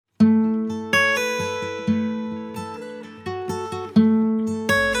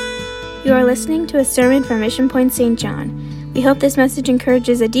You are listening to a sermon from Mission Point St. John. We hope this message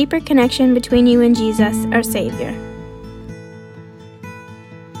encourages a deeper connection between you and Jesus, our Savior.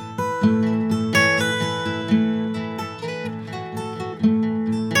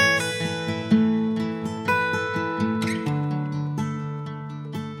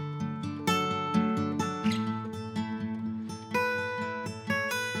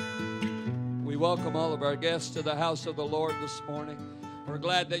 We welcome all of our guests to the house of the Lord this morning. We're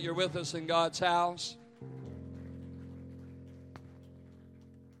glad that you're with us in God's house.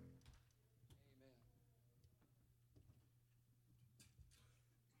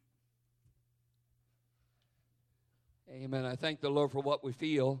 Amen. I thank the Lord for what we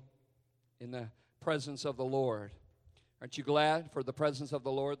feel in the presence of the Lord. Aren't you glad for the presence of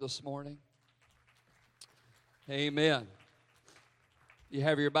the Lord this morning? Amen. You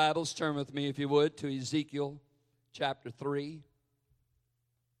have your Bibles, turn with me if you would to Ezekiel chapter 3.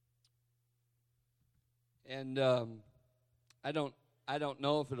 And I don't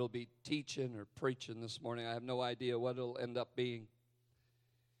know if it'll be teaching or preaching this morning. I have no idea what it'll end up being.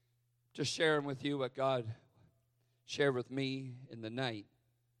 Just sharing with you what God shared with me in the night.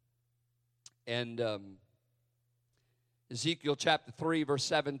 And Ezekiel chapter 3, verse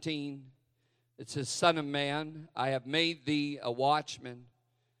 17, it says, Son of man, I have made thee a watchman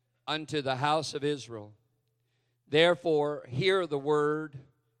unto the house of Israel. Therefore, hear the word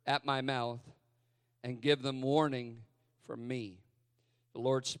at my mouth, and give them warning from me. The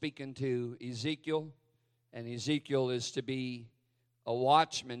Lord speaking to Ezekiel, and Ezekiel is to be a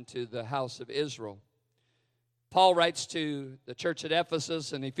watchman to the house of Israel. Paul writes to the church at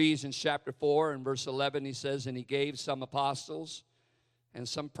Ephesus in Ephesians chapter 4 and verse 11, he says, And he gave some apostles, and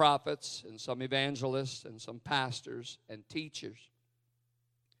some prophets, and some evangelists, and some pastors and teachers,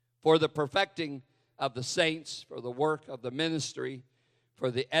 for the perfecting of the saints, for the work of the ministry, for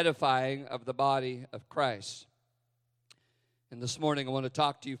the edifying of the body of Christ. And this morning I want to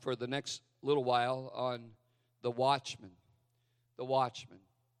talk to you for the next little while on the watchman. The watchman.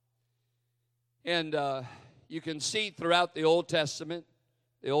 And you can see throughout the Old Testament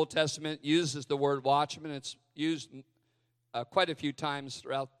uses the word watchman. It's used quite a few times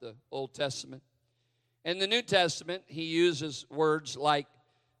throughout the Old Testament. In the New Testament, he uses words like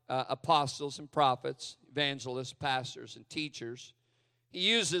apostles and prophets, evangelists, pastors, and teachers. He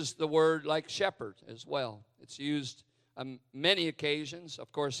uses the word like shepherd as well. It's used on many occasions.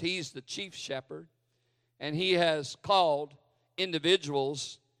 Of course, he's the chief shepherd, and he has called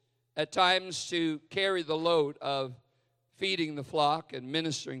individuals at times to carry the load of feeding the flock and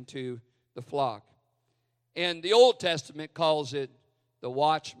ministering to the flock. And the Old Testament calls it the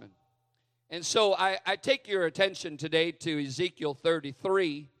watchman. And so I take your attention today to Ezekiel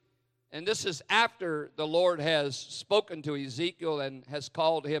 33. And this is after the Lord has spoken to Ezekiel and has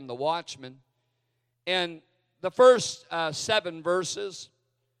called him the watchman. And the first 7 verses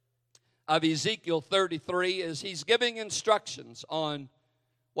of Ezekiel 33 is he's giving instructions on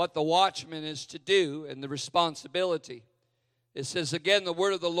what the watchman is to do and the responsibility. It says, Again, the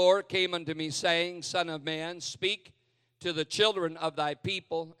word of the Lord came unto me, saying, Son of man, speak to the children of thy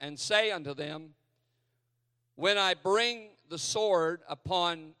people, and say unto them, When I bring the sword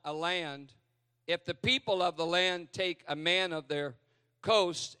upon a land, if the people of the land take a man of their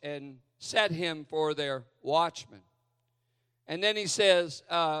coast and set him for their watchman. And then he says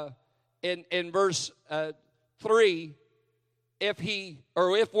in verse 3,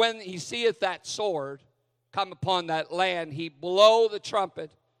 if when he seeth that sword come upon that land, he blow the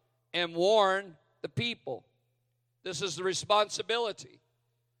trumpet and warn the people. This is the responsibility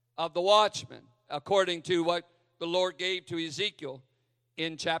of the watchman, according to what the Lord gave to Ezekiel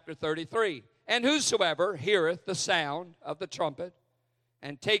in chapter 33. And whosoever heareth the sound of the trumpet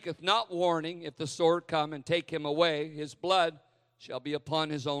and taketh not warning, if the sword come and take him away, his blood shall be upon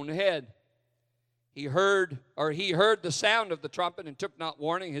his own head. He heard the sound of the trumpet and took not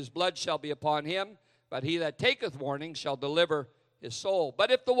warning, his blood shall be upon him, but he that taketh warning shall deliver his soul. But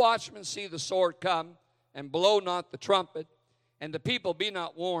if the watchman see the sword come and blow not the trumpet, and the people be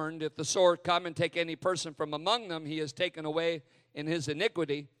not warned, if the sword come and take any person from among them, he is taken away in his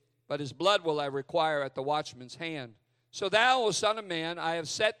iniquity, but his blood will I require at the watchman's hand. So thou, O son of man, I have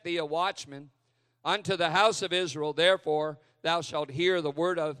set thee a watchman unto the house of Israel. Therefore thou shalt hear the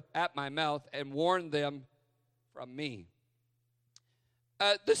word at my mouth, and warn them from me.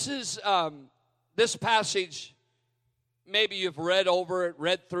 This passage, maybe you've read over it,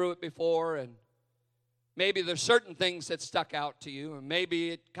 read through it before, and maybe there's certain things that stuck out to you, and maybe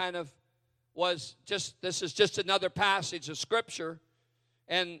it kind of was this is just another passage of Scripture.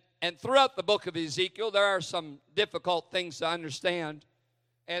 And throughout the book of Ezekiel, there are some difficult things to understand.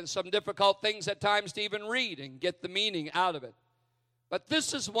 and some difficult things at times to even read and get the meaning out of it. But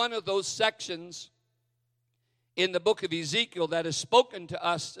this is one of those sections in the book of Ezekiel that is spoken to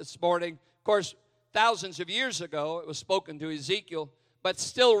us this morning. Of course, thousands of years ago it was spoken to Ezekiel, but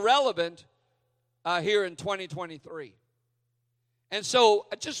still relevant here in 2023. And so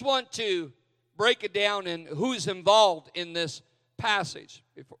I just want to break it down in who's involved in this passage.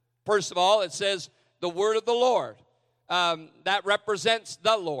 First of all, it says the word of the Lord. That represents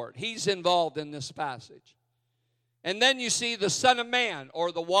the Lord. He's involved in this passage. And then you see the Son of Man,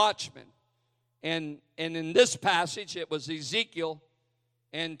 or the Watchman. And in this passage, it was Ezekiel.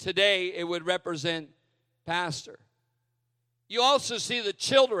 And today, it would represent Pastor. You also see the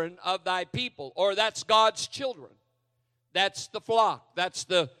children of thy people, or that's God's children. That's the flock. That's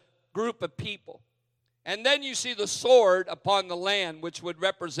the group of people. And then you see the sword upon the land, which would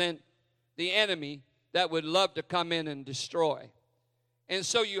represent the enemy that would love to come in and destroy. And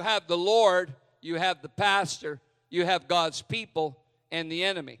so you have the Lord, you have the pastor, you have God's people, and the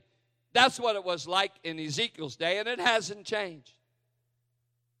enemy. That's what it was like in Ezekiel's day, and it hasn't changed.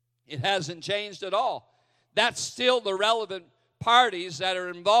 It hasn't changed at all. That's still the relevant parties that are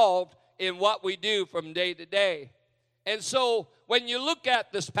involved in what we do from day to day. And so when you look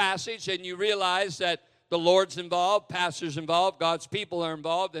at this passage and you realize that the Lord's involved, pastor's involved, God's people are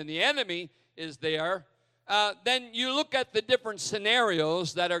involved, and the enemy is there, then you look at the different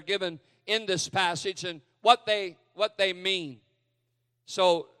scenarios that are given in this passage and what they mean.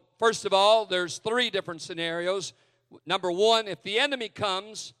 So first of all, there's 3 different scenarios. Number 1, if the enemy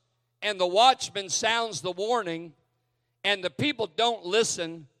comes and the watchman sounds the warning and the people don't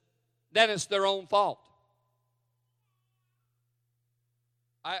listen, then it's their own fault.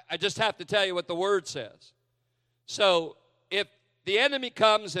 I just have to tell you what the word says. So if the enemy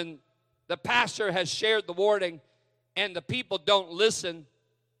comes and the pastor has shared the warning and the people don't listen,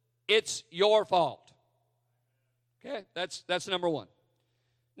 it's your fault. Okay, that's number 1.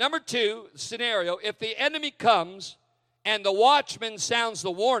 Number 2 scenario, if the enemy comes and the watchman sounds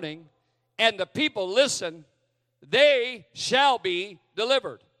the warning and the people listen, they shall be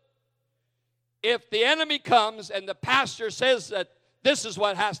delivered. If the enemy comes and the pastor says that this is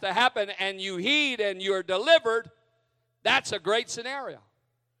what has to happen and you heed and you're delivered, that's a great scenario.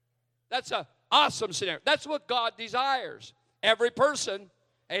 That's an awesome scenario. That's what God desires. Every person,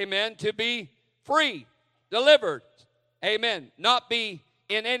 amen, to be free, delivered, amen, not be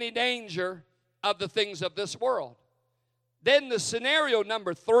in any danger of the things of this world. Then the scenario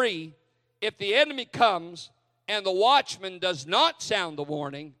number 3, if the enemy comes and the watchman does not sound the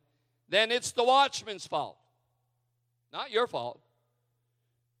warning, then it's the watchman's fault, not your fault.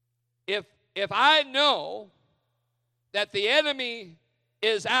 If I know that the enemy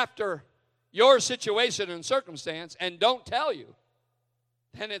is after your situation and circumstance and don't tell you,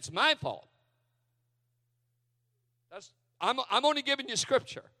 then it's my fault. I'm only giving you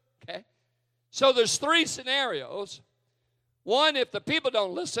scripture, okay? So there's 3 scenarios. 1, if the people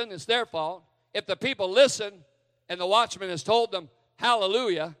don't listen, it's their fault. If the people listen and the watchman has told them,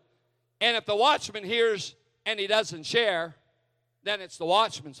 hallelujah, and if the watchman hears and he doesn't share, then it's the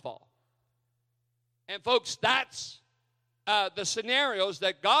watchman's fault. And folks, that's the scenarios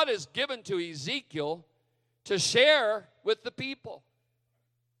that God has given to Ezekiel to share with the people.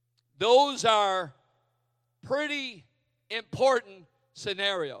 Those are pretty important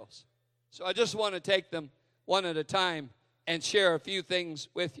scenarios. So I just want to take them one at a time and share a few things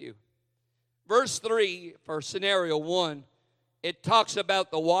with you. Verse 3 for scenario 1, it talks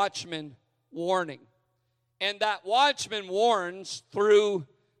about the watchman warning. And that watchman warns through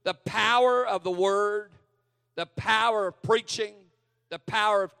the power of the word, the power of preaching, the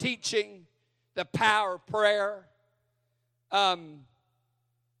power of teaching, the power of prayer.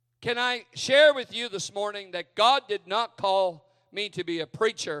 Can I share with you this morning that God did not call me to be a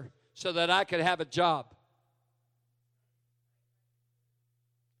preacher so that I could have a job?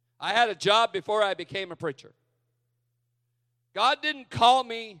 I had a job before I became a preacher. God didn't call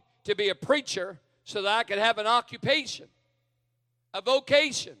me to be a preacher so that I could have an occupation, a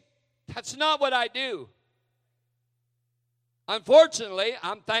vocation. That's not what I do. Unfortunately,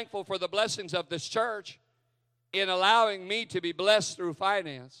 I'm thankful for the blessings of this church in allowing me to be blessed through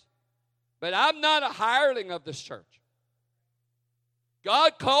finance. But I'm not a hireling of this church.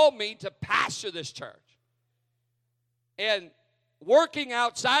 God called me to pastor this church. And working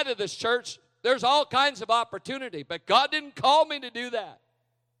outside of this church, there's all kinds of opportunity. But God didn't call me to do that.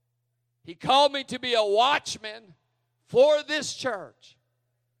 He called me to be a watchman for this church.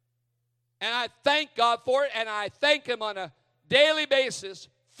 And I thank God for it, and I thank Him on a daily basis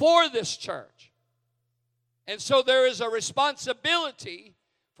for this church. And so there is a responsibility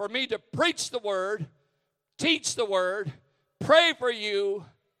for me to preach the word, teach the word, pray for you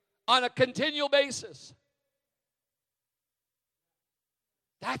on a continual basis.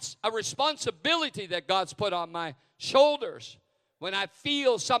 That's a responsibility that God's put on my shoulders. When I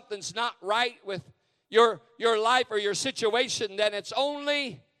feel something's not right with your life or your situation, then it's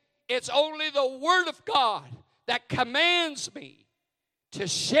only the Word of God that commands me to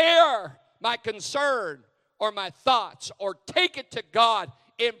share my concern or my thoughts or take it to God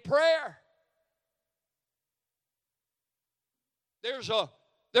in prayer. There's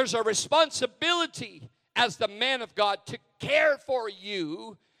a responsibility as the man of God to care for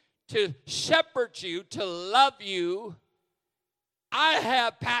you, to shepherd you, to love you. I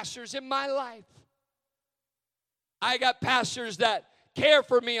have pastors in my life. I got pastors that care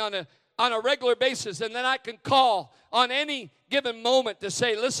for me on a regular basis, and then I can call on any given moment to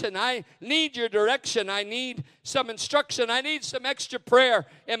say, listen, I need your direction. I need some instruction. I need some extra prayer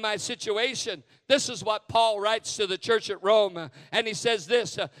in my situation. This is what Paul writes to the church at Rome, and he says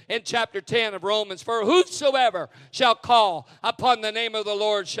this in chapter 10 of Romans, for whosoever shall call upon the name of the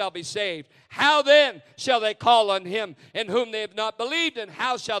Lord shall be saved. How then shall they call on him in whom they have not believed? And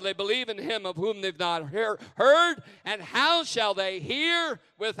how shall they believe in him of whom they've not heard? And how shall they hear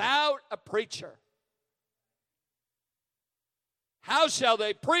without a preacher? How shall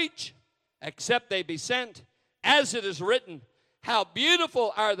they preach except they be sent? As it is written, how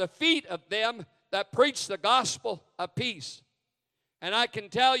beautiful are the feet of them that preach the gospel of peace. And I can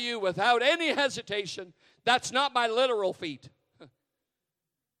tell you without any hesitation, that's not my literal feet.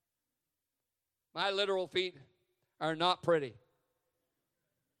 My literal feet are not pretty.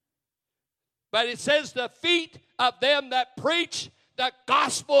 But it says the feet of them that preach the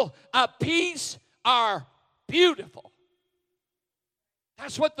gospel of peace are beautiful.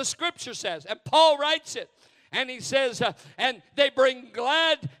 That's what the scripture says. And Paul writes it. And he says, and they bring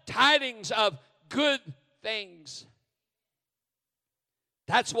glad tidings of good things.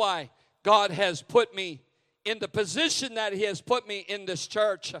 That's why God has put me in the position that He has put me in this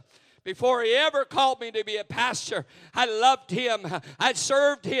church. Before He ever called me to be a pastor, I loved Him. I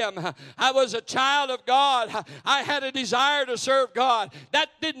served Him. I was a child of God. I had a desire to serve God. That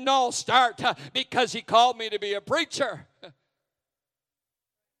didn't all start because He called me to be a preacher.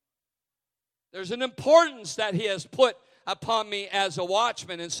 There's an importance that He has put upon me as a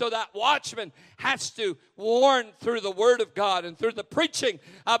watchman. And so that watchman has to warn through the Word of God and through the preaching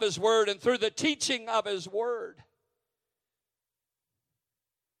of His Word and through the teaching of His Word.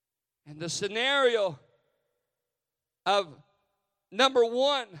 And the scenario of number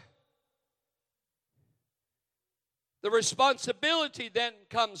one, the responsibility then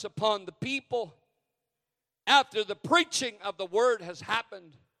comes upon the people after the preaching of the Word has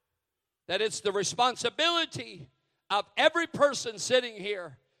happened. That it's the responsibility of every person sitting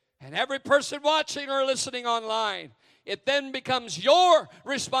here and every person watching or listening online. It then becomes your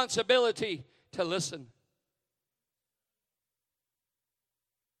responsibility to listen.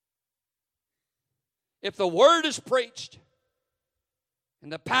 If the word is preached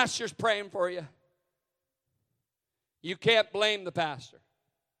and the pastor's praying for you, you can't blame the pastor.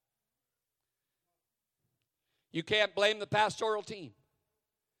 You can't blame the pastoral team.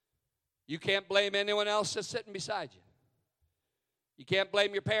 You can't blame anyone else that's sitting beside you. You can't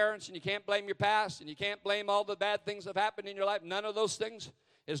blame your parents, and you can't blame your past, and you can't blame all the bad things that have happened in your life. None of those things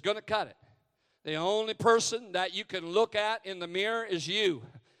is going to cut it. The only person that you can look at in the mirror is you.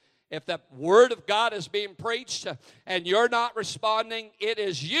 If the Word of God is being preached and you're not responding, it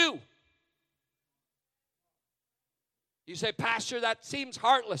is you. You say, Pastor, that seems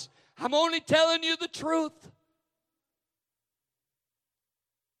heartless. I'm only telling you the truth.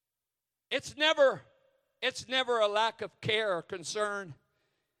 It's never a lack of care or concern.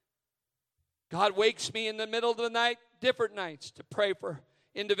 God wakes me in the middle of the night, different nights, to pray for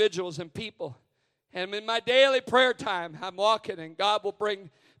individuals and people. And in my daily prayer time, I'm walking, and God will bring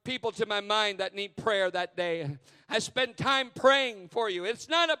people to my mind that need prayer that day. I spend time praying for you. It's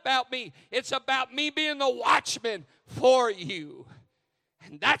not about me. It's about me being the watchman for you.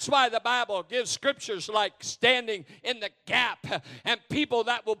 And that's why the Bible gives scriptures like standing in the gap and people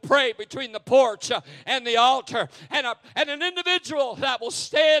that will pray between the porch and the altar and an individual that will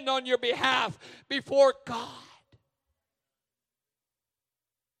stand on your behalf before God.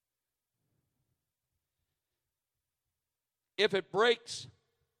 If it breaks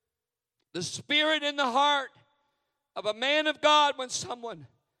the spirit in the heart of a man of God when someone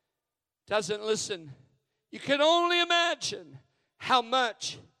doesn't listen, you can only imagine how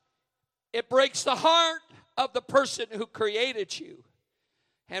much it breaks the heart of the person who created you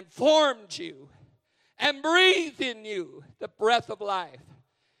and formed you and breathed in you the breath of life.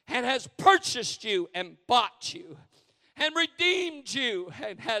 and has purchased you and bought you and redeemed you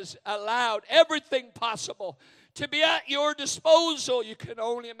and has allowed everything possible to be at your disposal. You can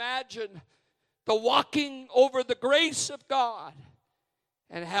only imagine the walking over the grace of God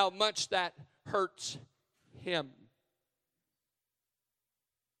and how much that hurts him.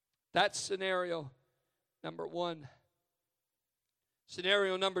 That's scenario number one.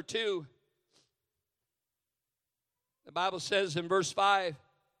 Scenario number two, the Bible says in verse 5,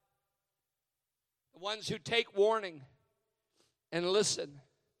 the ones who take warning and listen.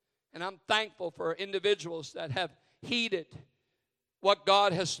 And I'm thankful for individuals that have heeded what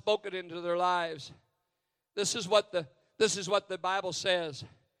God has spoken into their lives. This is what the Bible says.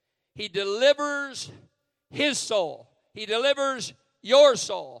 He delivers his soul. He delivers your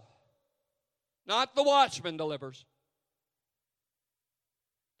soul. Not the watchman delivers.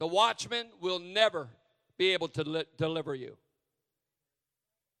 The watchman will never be able to deliver you.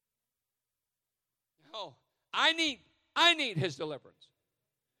 No, I need his deliverance.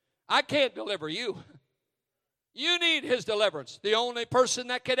 I can't deliver you. You need his deliverance. The only person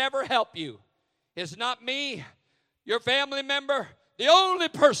that could ever help you is not me, your family member. The only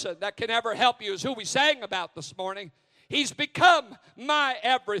person that can ever help you is who we sang about this morning. He's become my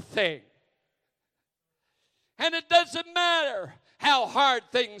everything. And it doesn't matter how hard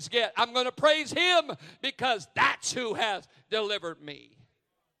things get. I'm going to praise him because that's who has delivered me.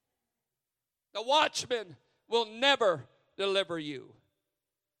 The watchman will never deliver you.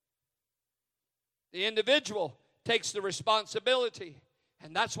 The individual takes the responsibility.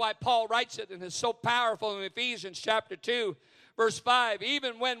 And that's why Paul writes it, and it's so powerful in Ephesians chapter 2, verse 5.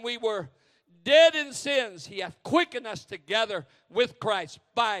 Even when we were dead in sins, he hath quickened us together with Christ.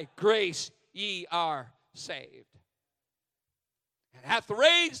 By grace ye are saved. And hath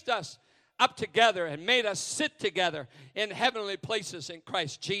raised us up together and made us sit together in heavenly places in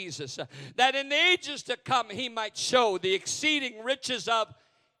Christ Jesus, that in the ages to come he might show the exceeding riches of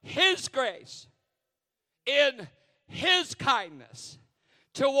his grace in his kindness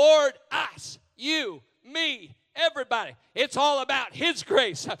toward us, you, me, everybody. It's all about his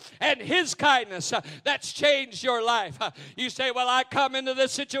grace and his kindness that's changed your life. You say, well, I come into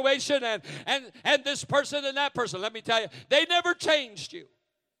this situation and this person and that person. Let me tell you, they never changed you.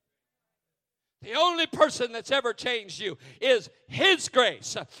 The only person that's ever changed you is his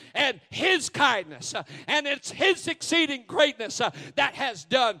grace and his kindness. And it's his exceeding greatness that has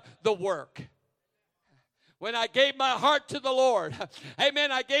done the work. When I gave my heart to the Lord,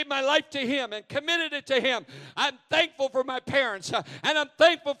 amen, I gave my life to him and committed it to him. I'm thankful for my parents, and I'm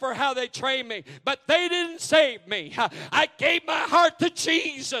thankful for how they trained me, but they didn't save me. I gave my heart to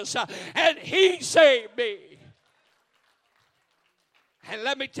Jesus, and he saved me. And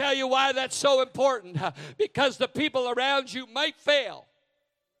let me tell you why that's so important, because the people around you might fail.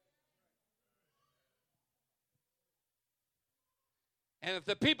 And if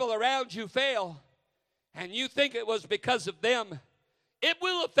the people around you fail, and you think it was because of them, it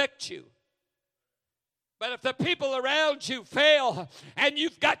will affect you. But if the people around you fail and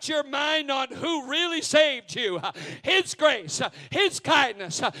you've got your mind on who really saved you, his grace, his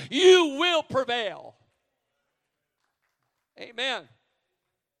kindness, you will prevail. Amen.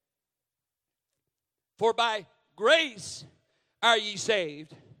 For by grace are ye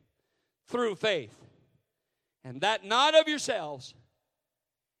saved through faith, and that not of yourselves,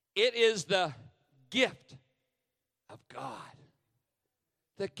 it is the gift of God.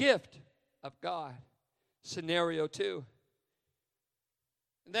 The gift of God. Scenario 2.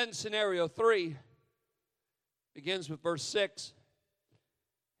 And then scenario 3 begins with verse 6.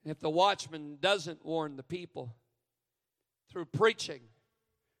 And if the watchman doesn't warn the people through preaching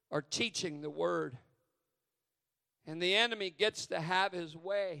or teaching the word, and the enemy gets to have his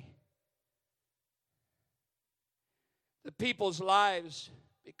way, the people's lives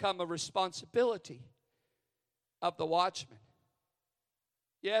become a responsibility of the watchman.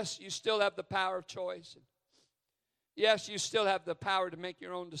 Yes, you still have the power of choice. Yes, you still have the power to make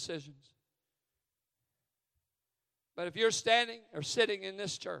your own decisions. But if you're standing or sitting in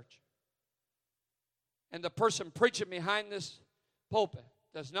this church and the person preaching behind this pulpit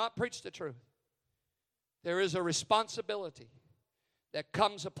does not preach the truth, there is a responsibility that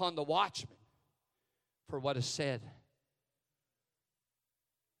comes upon the watchman for what is said.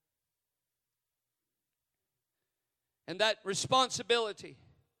 And that responsibility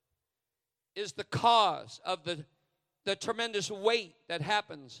is the cause of the tremendous weight that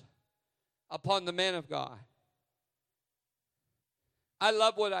happens upon the man of God. I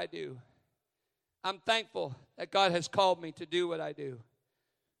love what I do. I'm thankful that God has called me to do what I do.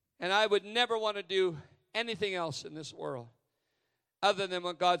 And I would never want to do anything else in this world. other than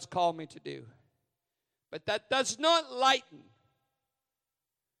what God's called me to do. But that does not lighten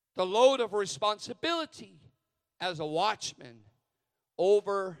the load of responsibility as a watchman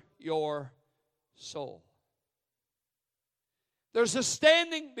over your soul. There's a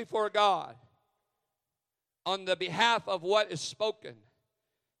standing before God on the behalf of what is spoken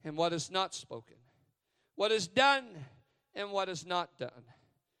and what is not spoken, what is done and what is not done,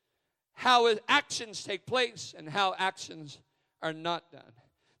 how actions take place and how actions are not done.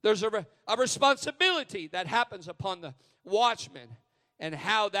 There's a responsibility that happens upon the watchman, and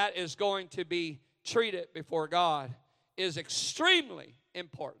how that is going to be treated before God is extremely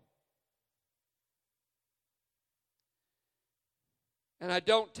important. And I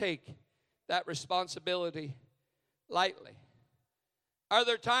don't take that responsibility lightly. Are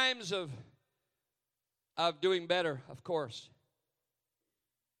there times of doing better? Of course.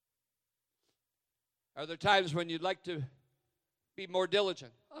 Are there times when you'd like to be more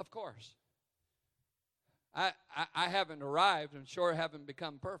diligent? Of course. I haven't arrived and sure haven't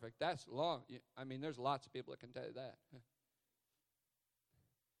become perfect. That's long. I mean, there's lots of people that can tell you that.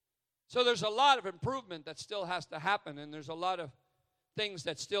 So there's a lot of improvement that still has to happen, and there's a lot of things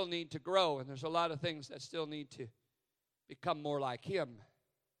that still need to grow, and there's a lot of things that still need to become more like Him.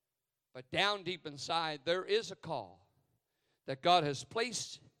 But down deep inside, there is a call that God has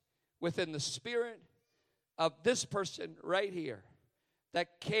placed within the spirit of this person right here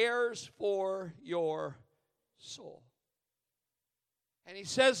that cares for your soul. And he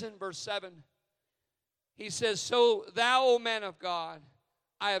says in verse 7, he says, "So thou, O man of God,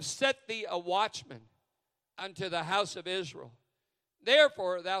 I have set thee a watchman unto the house of Israel.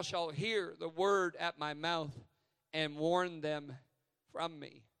 Therefore thou shalt hear the word at my mouth and warn them from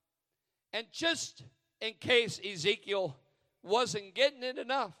me." And just in case Ezekiel wasn't getting it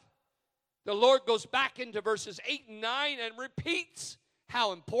enough, the Lord goes back into verses 8 and 9 and repeats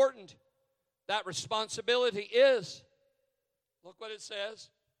how important that responsibility is. Look what it says.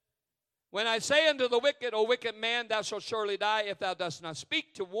 "When I say unto the wicked, O wicked man, thou shalt surely die, if thou dost not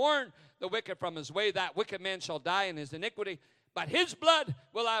speak to warn the wicked from his way, that wicked man shall die in his iniquity. But his blood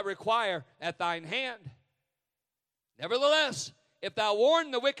will I require at thine hand. Nevertheless, if thou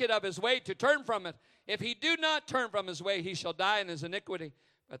warn the wicked of his way to turn from it, if he do not turn from his way, he shall die in his iniquity,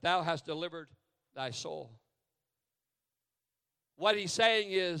 but thou hast delivered thy soul." What he's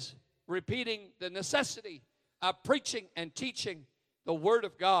saying is repeating the necessity of preaching and teaching the Word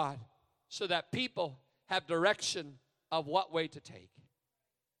of God so that people have direction of what way to take.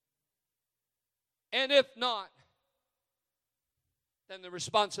 And if not, then the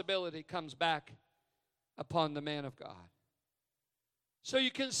responsibility comes back upon the man of God. So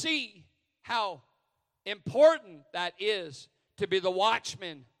you can see how important that is to be the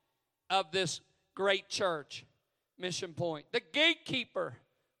watchman of this great church, Mission Point, the gatekeeper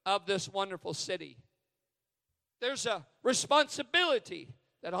of this wonderful city. There's a responsibility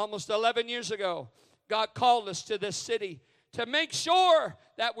that almost 11 years ago, God called us to this city to make sure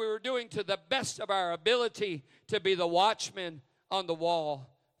that we were doing to the best of our ability to be the watchman on the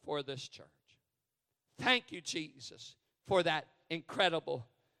wall for this church. Thank you, Jesus, for that incredible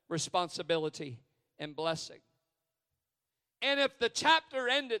responsibility and blessing. And if the chapter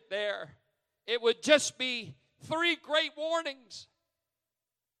ended there, it would just be 3 great warnings.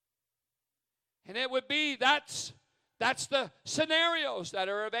 And it would be, that's the scenarios that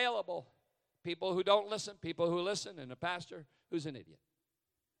are available. People who don't listen, people who listen, and a pastor who's an idiot.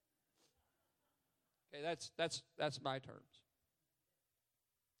 Okay, that's my terms.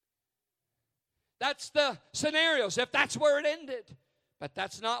 That's the scenarios, if that's where it ended. But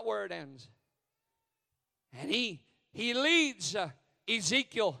that's not where it ends. And he leads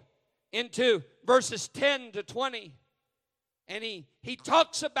Ezekiel into verses 10 to 20. And he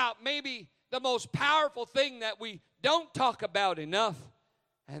talks about maybe the most powerful thing that we don't talk about enough.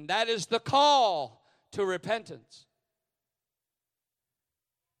 And that is the call to repentance.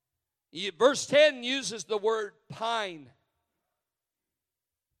 Verse 10 uses the word pine.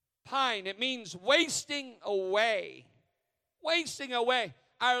 Pine, it means wasting away. Wasting away.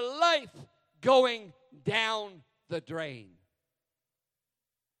 Our life going down the drain.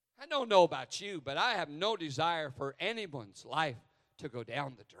 I don't know about you, but I have no desire for anyone's life to go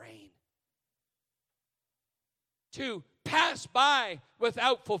down the drain. To pass by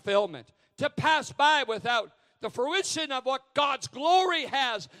without fulfillment. To pass by without the fruition of what God's glory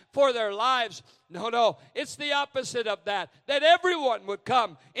has for their lives. No, it's the opposite of that. That everyone would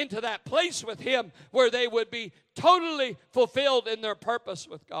come into that place with Him where they would be totally fulfilled in their purpose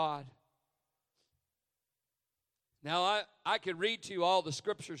with God. Now, I could read to you all the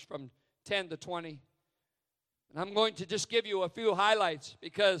scriptures from 10 to 20, And I'm going to just give you a few highlights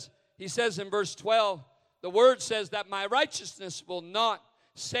because he says in verse 12, the word says that my righteousness will not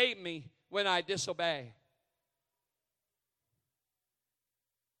save me when I disobey.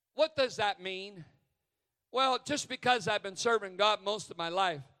 What does that mean? Well, just because I've been serving God most of my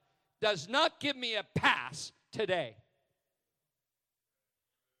life does not give me a pass today.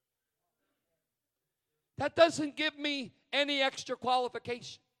 That doesn't give me any extra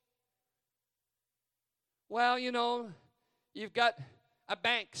qualification. Well, you know, you've got a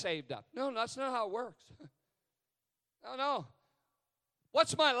bank saved up. No, that's not how it works. No.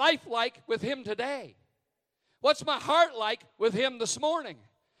 What's my life like with him today? What's my heart like with him this morning?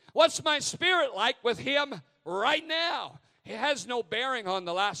 What's my spirit like with him right now? It has no bearing on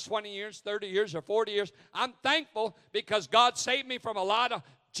the last 20 years, 30 years, or 40 years. I'm thankful because God saved me from a lot of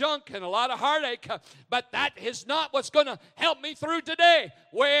junk and a lot of heartache, but that is not what's going to help me through today.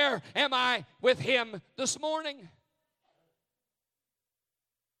 Where am I with him this morning?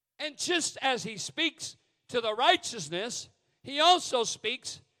 And just as he speaks to the righteousness, he also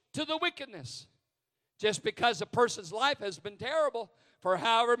speaks to the wickedness. Just because a person's life has been terrible for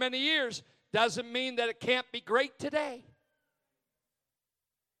however many years doesn't mean that it can't be great today.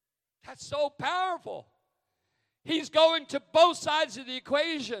 That's so powerful. He's going to both sides of the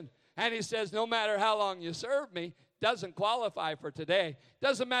equation. And he says, no matter how long you serve me, doesn't qualify for today.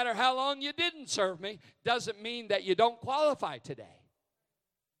 Doesn't matter how long you didn't serve me, doesn't mean that you don't qualify today.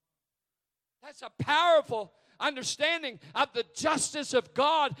 That's a powerful understanding of the justice of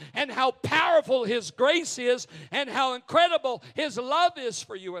God and how powerful his grace is and how incredible his love is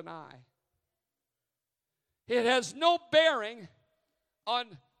for you and I. It has no bearing on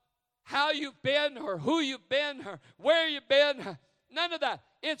how you've been or who you've been or where you've been. None of that.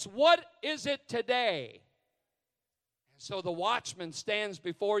 It's what is it today? So the Watchman stands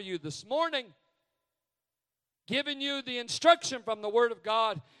before you this morning giving you the instruction from the Word of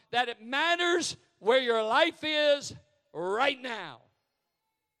God that it matters where your life is right now.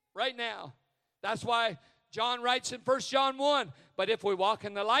 Right now. That's why John writes in 1 John 1, but if we walk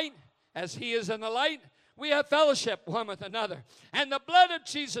in the light as he is in the light, we have fellowship one with another. And the blood of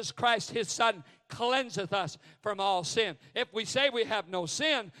Jesus Christ, his Son, cleanseth us from all sin. If we say we have no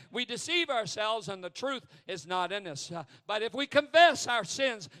sin, we deceive ourselves and the truth is not in us. But if we confess our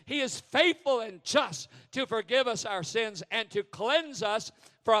sins, he is faithful and just to forgive us our sins and to cleanse us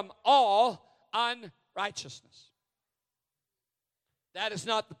from all unrighteousness. That is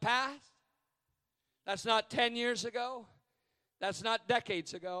not the past. That's not 10 years ago. That's not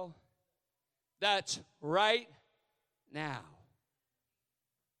decades ago. That's right now.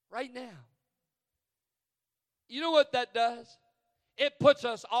 Right now. You know what that does? It puts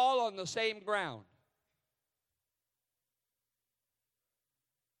us all on the same ground.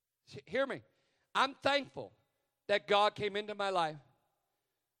 Hear me. I'm thankful that God came into my life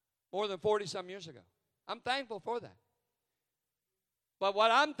more than 40-some years ago. I'm thankful for that. But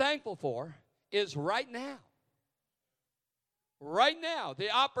what I'm thankful for is right now. Right now, the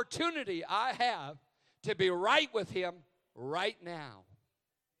opportunity I have to be right with him right now.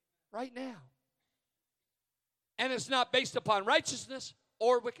 Right now. And it's not based upon righteousness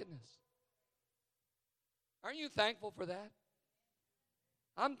or wickedness. Aren't you thankful for that?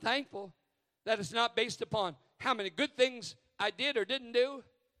 I'm thankful that it's not based upon how many good things I did or didn't do,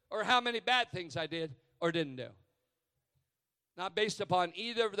 or how many bad things I did or didn't do. Not based upon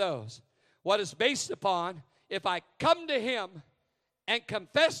either of those. What it's based upon, if I come to him and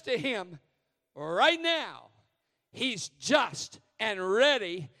confess to him right now, he's just and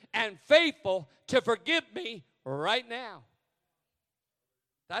ready and faithful to forgive me right now.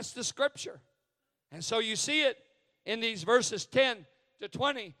 That's the scripture. And so you see it in these verses 10 to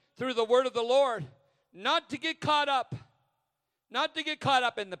 20 through the word of the Lord. Not to get caught up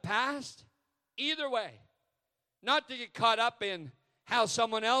in the past, either way. Not to get caught up in how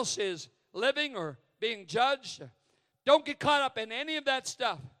someone else is living or being judged. Don't get caught up in any of that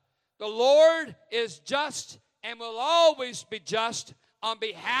stuff. The Lord is just and will always be just on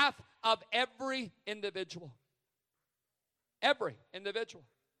behalf of every individual. Every individual.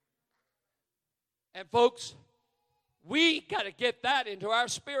 And folks, we got to get that into our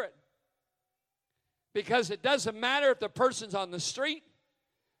spirit. Because it doesn't matter if the person's on the street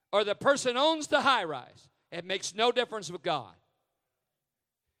or the person owns the high rise. It makes no difference with God.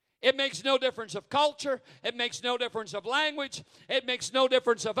 It makes no difference of culture. It makes no difference of language. It makes no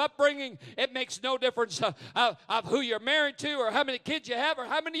difference of upbringing. It makes no difference of who you're married to or how many kids you have or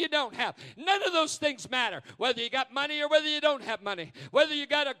how many you don't have. None of those things matter, whether you got money or whether you don't have money, whether you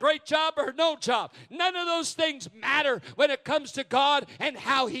got a great job or no job. None of those things matter when it comes to God and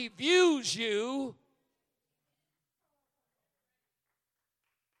how he views you.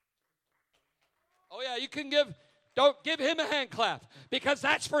 Oh, yeah, you can don't give him a hand clap, because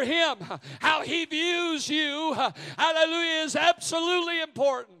that's for him. How he views you, hallelujah, is absolutely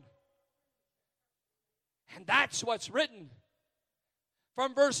important. And that's what's written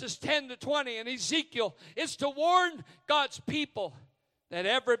from verses 10 to 20 in Ezekiel. Is to warn God's people that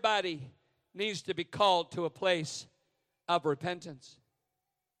everybody needs to be called to a place of repentance.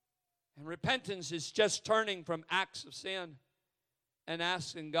 And repentance is just turning from acts of sin and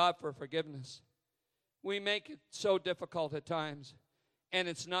asking God for forgiveness. We make it so difficult at times, and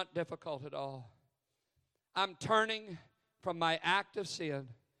it's not difficult at all. I'm turning from my act of sin,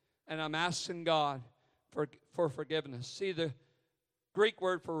 and I'm asking God for forgiveness. See, the Greek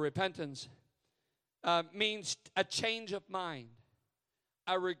word for repentance means a change of mind,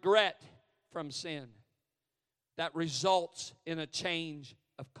 a regret from sin that results in a change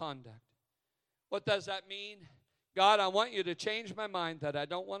of conduct. What does that mean? God, I want you to change my mind that I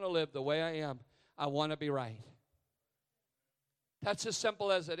don't want to live the way I am. I want to be right. That's as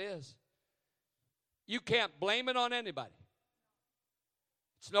simple as it is. You can't blame it on anybody.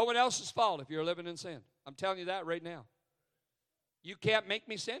 It's no one else's fault if you're living in sin. I'm telling you that right now. You can't make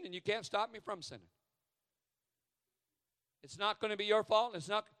me sin, and you can't stop me from sinning. It's not going to be your fault. It's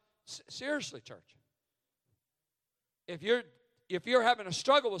not. Seriously, church. If you're having a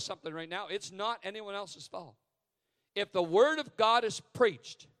struggle with something right now, it's not anyone else's fault. If the Word of God is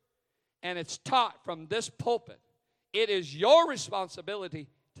preached and it's taught from this pulpit, it is your responsibility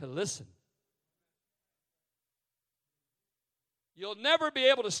to listen. You'll never be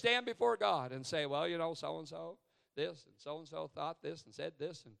able to stand before God and say, well, so-and-so this, and so-and-so thought this, and said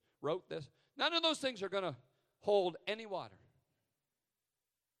this, and wrote this. None of those things are going to hold any water.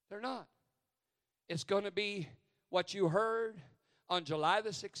 They're not. It's going to be what you heard on July the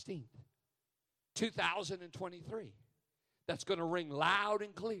 16th, 2023. That's going to ring loud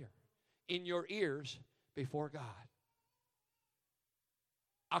and clear in your ears before God.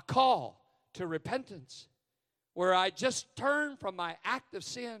 A call to repentance where I just turn from my act of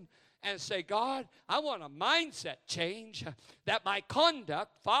sin and say, God, I want a mindset change that my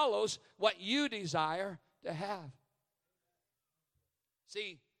conduct follows what you desire to have.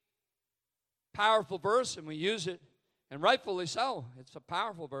 See, powerful verse, and we use it, and rightfully so. It's a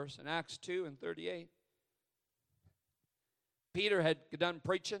powerful verse in Acts 2 and 38. Peter had done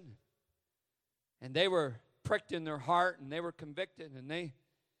preaching, and they were pricked in their heart, and they were convicted, and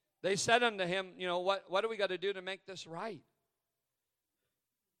they said unto him, what do we got to do to make this right?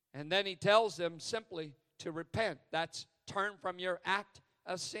 And then he tells them simply to repent. That's turn from your act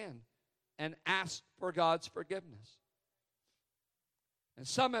of sin and ask for God's forgiveness. And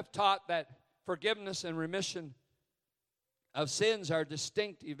some have taught that forgiveness and remission of sins are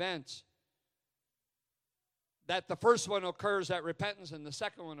distinct events. That the first one occurs at repentance and the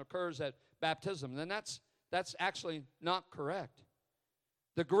second one occurs at baptism. Then that's actually not correct.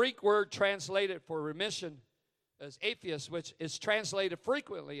 The Greek word translated for remission is aphios, which is translated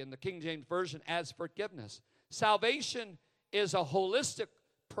frequently in the King James Version as forgiveness. Salvation is a holistic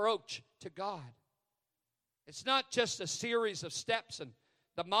approach to God. It's not just a series of steps. And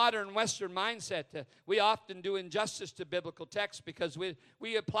the modern Western mindset, we often do injustice to biblical texts because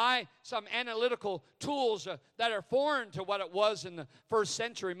we apply some analytical tools that are foreign to what it was in the first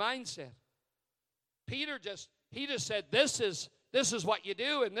century mindset. Peter just said, this is what you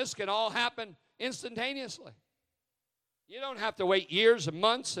do, and this can all happen instantaneously. You don't have to wait years and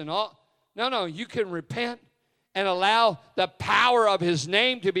months and all. No, you can repent and allow the power of His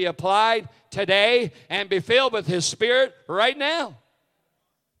name to be applied today and be filled with His Spirit right now.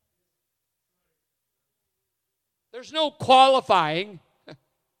 There's no qualifying.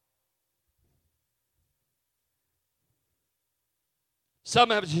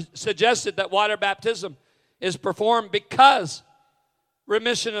 Some have suggested that water baptism is performed because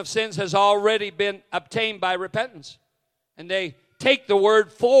remission of sins has already been obtained by repentance. And they take the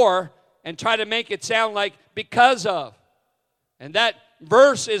word for and try to make it sound like because of. And that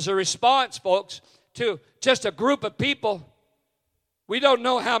verse is a response, folks, to just a group of people. We don't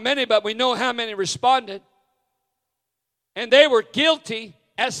know how many, but we know how many responded. And they were guilty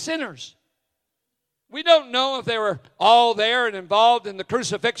as sinners. We don't know if they were all there and involved in the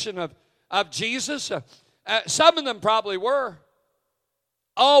crucifixion of Jesus. Some of them probably were.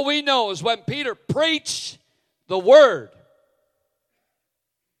 All we know is when Peter preached the word.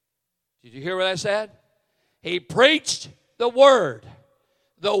 Did you hear what I said? He preached the word.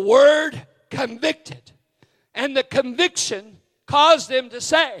 The word convicted. And the conviction caused them to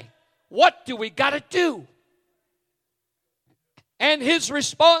say, what do we got to do? And his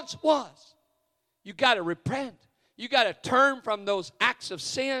response was, you got to repent. You got to turn from those acts of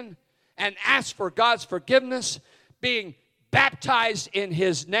sin and ask for God's forgiveness, being baptized in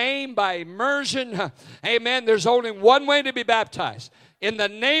His name by immersion. Amen. There's only one way to be baptized. In the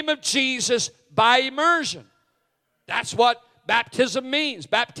name of Jesus by immersion. That's what baptism means.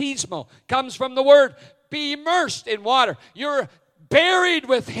 Baptismo comes from the word be immersed in water. You're buried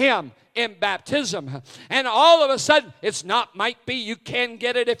with Him in baptism. And all of a sudden, it's not might be, you can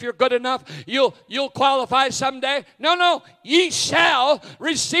get it if you're good enough. You'll qualify someday. No. Ye shall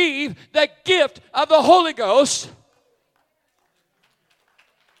receive the gift of the Holy Ghost.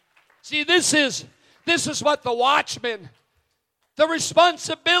 See, this is what the watchman, the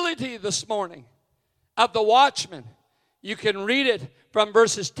responsibility this morning of the watchman. You can read it from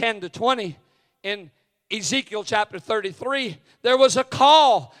verses 10 to 20 in Ezekiel chapter 33. There was a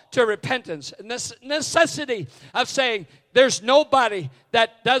call to repentance, and this necessity of saying there's nobody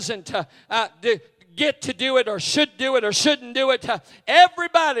that doesn't get to do it or should do it or shouldn't do it.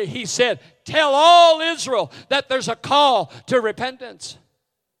 Everybody, he said, tell all Israel that there's a call to repentance.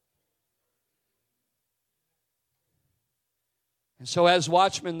 And so as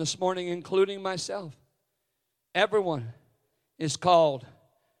watchmen this morning, including myself, everyone is called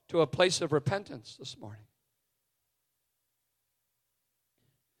to a place of repentance this morning.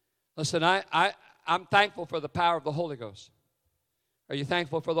 Listen, I'm thankful for the power of the Holy Ghost. Are you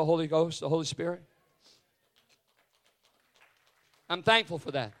thankful for the Holy Ghost, the Holy Spirit? I'm thankful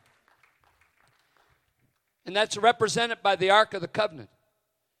for that. And that's represented by the Ark of the Covenant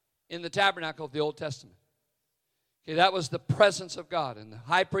in the tabernacle of the Old Testament. Okay, that was the presence of God, and the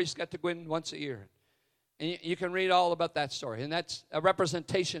high priest got to go in once a year. And you can read all about that story, and that's a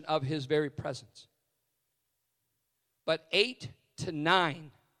representation of His very presence. But 8 to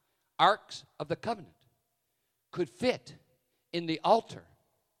 9 arks of the covenant could fit in the altar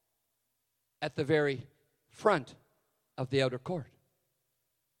at the very front of the outer court.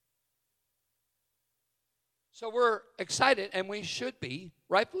 So we're excited, and we should be,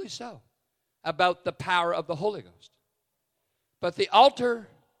 rightfully so, about the power of the Holy Ghost. But the altar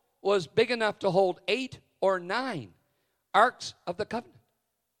was big enough to hold 8 or 9 arks of the covenant.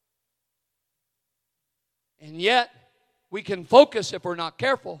 And yet, we can focus, if we're not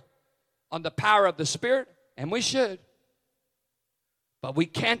careful, on the power of the Spirit, and we should. But we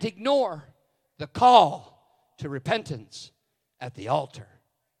can't ignore the call to repentance at the altar.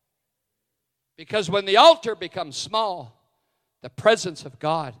 Because when the altar becomes small, the presence of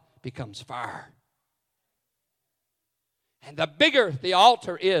God becomes far. And the bigger the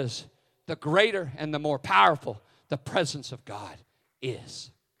altar is, the greater and the more powerful the presence of God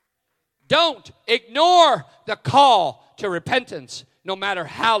is. Don't ignore the call to repentance, no matter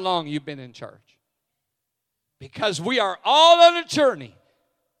how long you've been in church. Because we are all on a journey.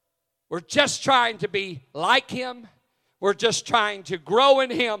 We're just trying to be like Him. We're just trying to grow in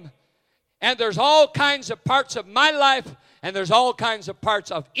Him. And there's all kinds of parts of my life, and there's all kinds of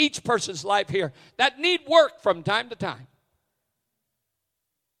parts of each person's life here that need work from time to time.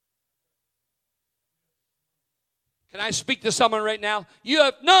 Can I speak to someone right now? You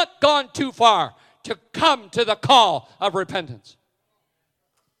have not gone too far to come to the call of repentance.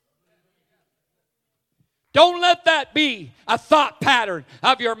 Don't let that be a thought pattern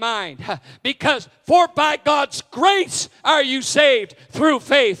of your mind. Because for by God's grace are you saved through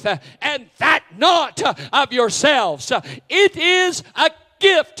faith, and that not of yourselves. It is a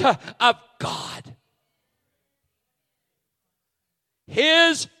gift of God.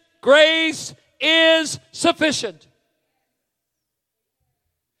 His grace is sufficient.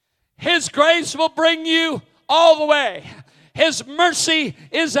 His grace will bring you all the way. His mercy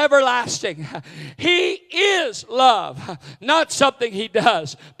is everlasting. He is love, not something He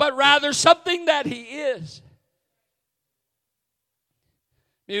does, but rather something that He is.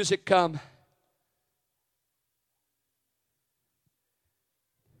 Music come.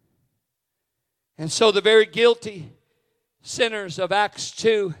 And so the very guilty sinners of Acts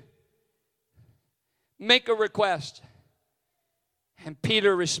 2 make a request. And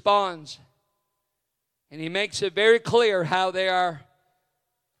Peter responds, and he makes it very clear how they are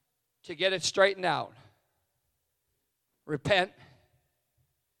to get it straightened out. Repent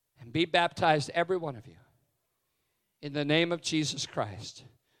and be baptized, every one of you, in the name of Jesus Christ,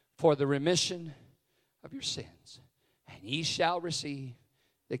 for the remission of your sins, and ye shall receive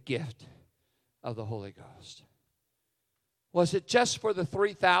the gift of the Holy Ghost. Was it just for the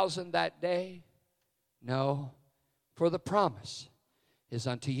 3,000 that day? No, for the promise is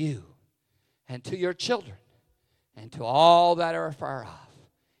unto you and to your children and to all that are afar off,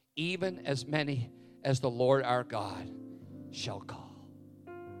 even as many as the Lord our God shall call.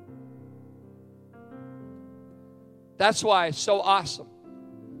 That's why it's so awesome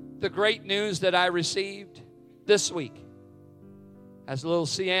the great news that I received this week as little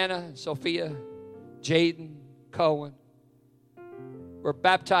Sienna, Sophia, Jaden, Cohen were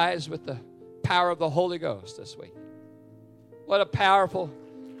baptized with the power of the Holy Ghost this week. What a powerful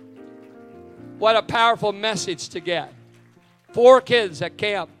message to get. 4 kids at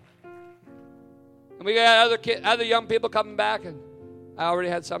camp. And we got other young people coming back, and I already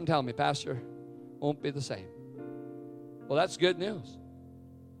had some tell me, Pastor, won't be the same. Well, that's good news.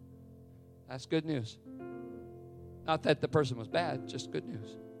 That's good news. Not that the person was bad, just good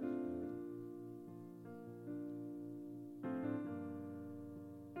news.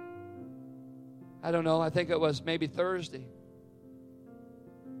 I don't know, I think it was maybe Thursday.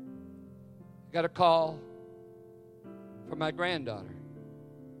 I got a call from my granddaughter.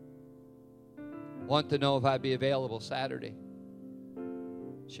 Want to know if I'd be available Saturday.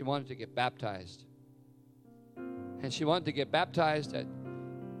 She wanted to get baptized. And she wanted to get baptized at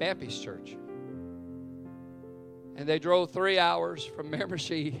Bampy's church. And they drove 3 hours from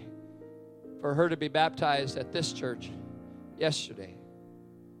Miramichi for her to be baptized at this church yesterday.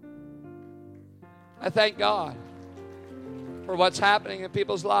 I thank God for what's happening in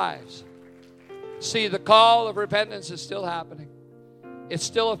people's lives. See, the call of repentance is still happening. It's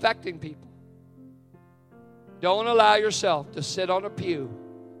still affecting people. Don't allow yourself to sit on a pew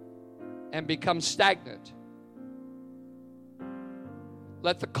and become stagnant.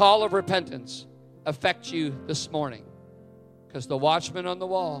 Let the call of repentance affect you this morning, because the watchman on the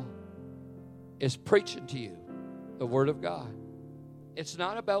wall is preaching to you the Word of God. It's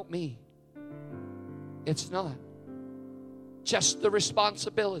not about me. It's not. Just the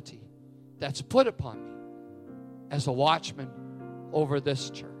responsibility that's put upon me as a watchman over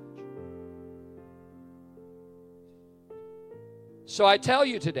this church. So I tell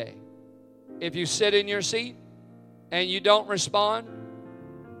you today, if you sit in your seat and you don't respond,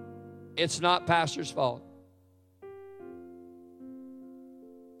 it's not pastor's fault.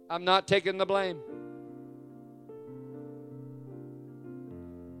 I'm not taking the blame.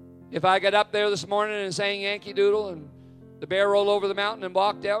 If I got up there this morning and sang Yankee Doodle and the bear rolled over the mountain and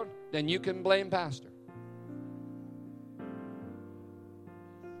walked down, then you can blame pastor.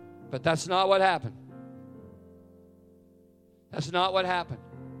 But that's not what happened. That's not what happened.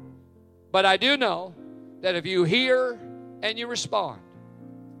 But I do know that if you hear and you respond,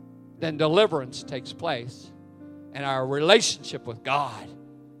 then deliverance takes place. And our relationship with God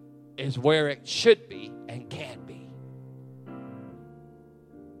is where it should be and can be.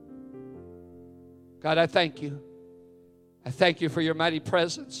 God, I thank you. I thank you for your mighty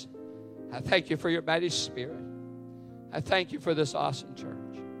presence. I thank you for your mighty spirit. I thank you for this awesome church.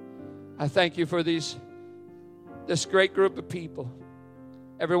 I thank you for this great group of people.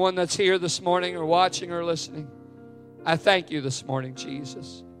 Everyone that's here this morning or watching or listening, I thank you this morning,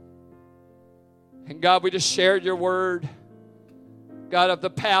 Jesus. And God, we just shared your word, God, of the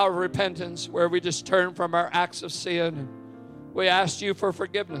power of repentance, where we just turn from our acts of sin. We asked you for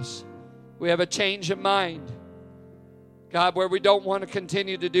forgiveness. We have a change of mind, God, where we don't want to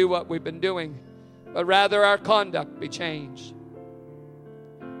continue to do what we've been doing, but rather our conduct be changed.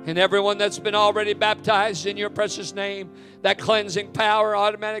 And everyone that's been already baptized in your precious name, that cleansing power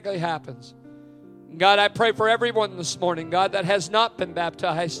automatically happens. God, I pray for everyone this morning, God, that has not been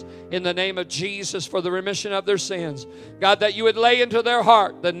baptized in the name of Jesus for the remission of their sins. God, that you would lay into their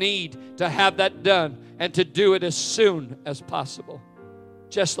heart the need to have that done and to do it as soon as possible,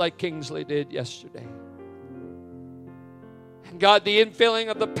 just like Kingsley did yesterday. And God, the infilling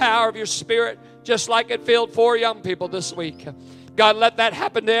of the power of your Spirit, just like it filled 4 young people this week. God, let that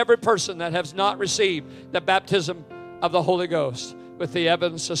happen to every person that has not received the baptism of the Holy Ghost with the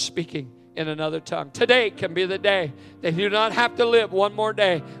evidence of speaking in another tongue. Today can be the day that you do not have to live one more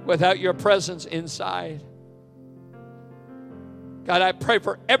day without your presence inside. God, I pray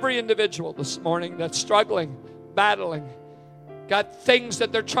for every individual this morning that's struggling, battling, God, things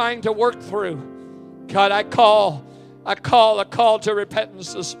that they're trying to work through. God, I call a call to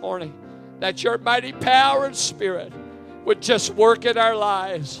repentance this morning, that your mighty power and Spirit would just work in our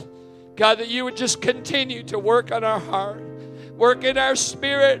lives. God, that you would just continue to work on our heart, work in our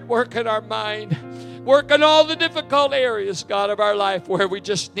spirit, work in our mind, work in all the difficult areas, God, of our life where we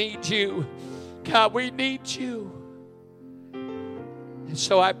just need you. God, we need you. And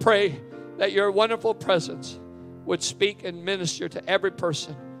so I pray that your wonderful presence would speak and minister to every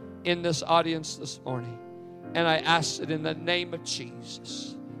person in this audience this morning. And I ask it in the name of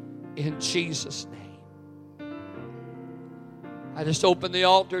Jesus. In Jesus' name. I just open the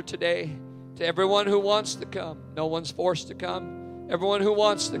altar today to everyone who wants to come. No one's forced to come. Everyone who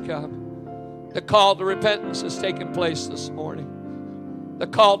wants to come. The call to repentance has taken place this morning. The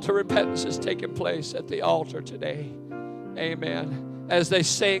call to repentance is taking place at the altar today. Amen. As they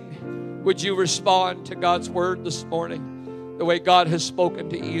sing, would you respond to God's word this morning the way God has spoken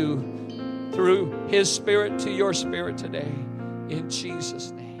to you through His Spirit to your spirit today? In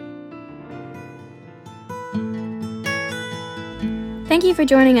Jesus' name. Thank you for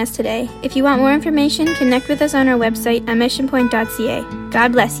joining us today. If you want more information, connect with us on our website at missionpoint.ca.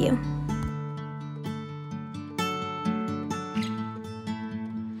 God bless you.